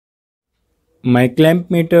My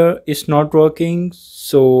clamp meter is not working,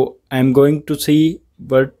 so I'm going to see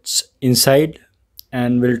what's inside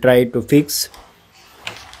and will try to fix.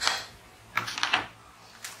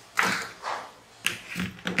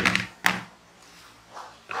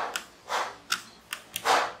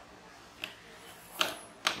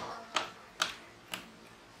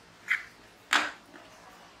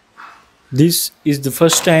 This is the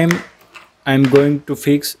first time I'm going to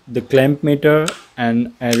fix the clamp meter,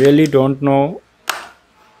 and I really don't know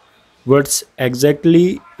what's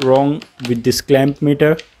exactly wrong with this clamp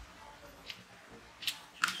meter.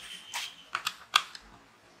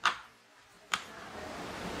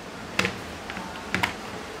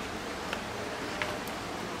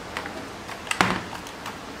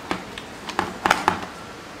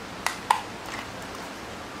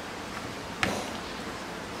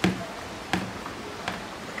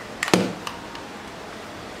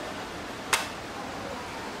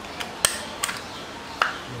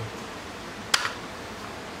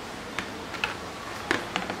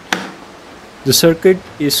 The circuit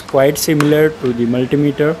is quite similar to the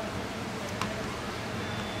multimeter.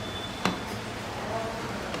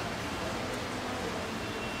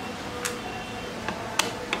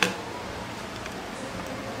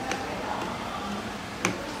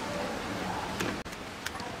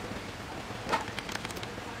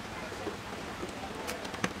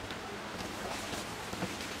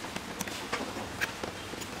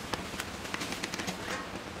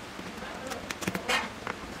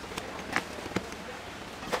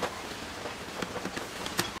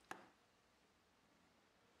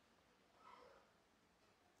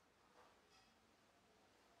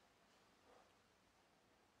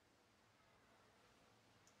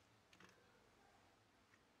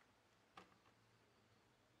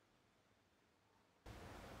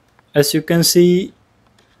 As you can see,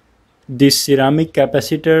 this ceramic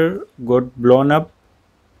capacitor got blown up.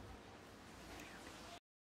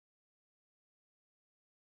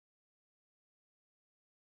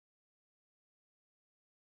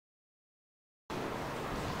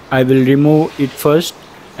 I will remove it first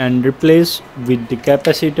and replace with the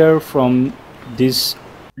capacitor from this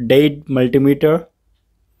dead multimeter.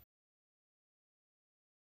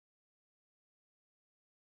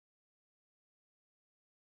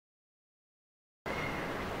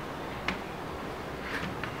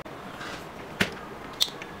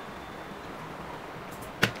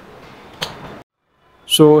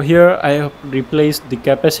 So here I have replaced the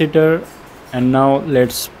capacitor, and now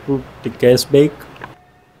let's put the case back.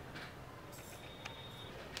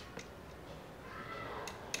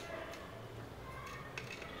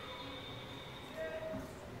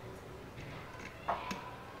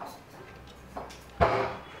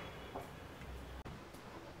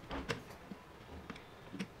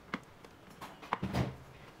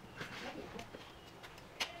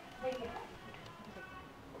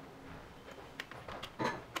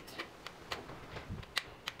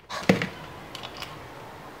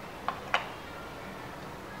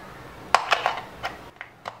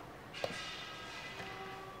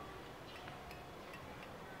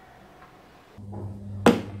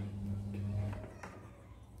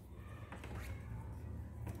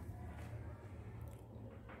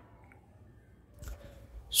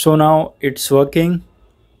 So now it's working.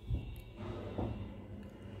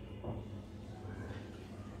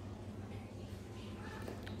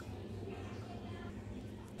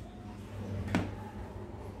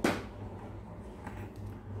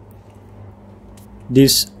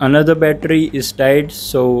 This another battery is died,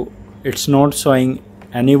 so it's not showing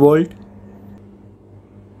any volt.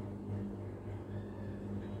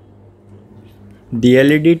 The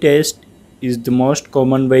LED test is the most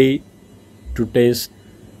common way to test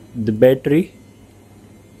the battery.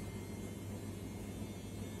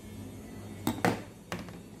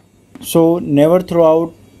 So never throw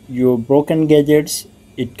out your broken gadgets.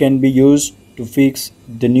 It can be used to fix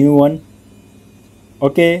the new one.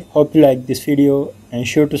 Okay, hope you like this video and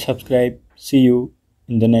sure to subscribe. See you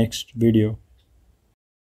in the next video.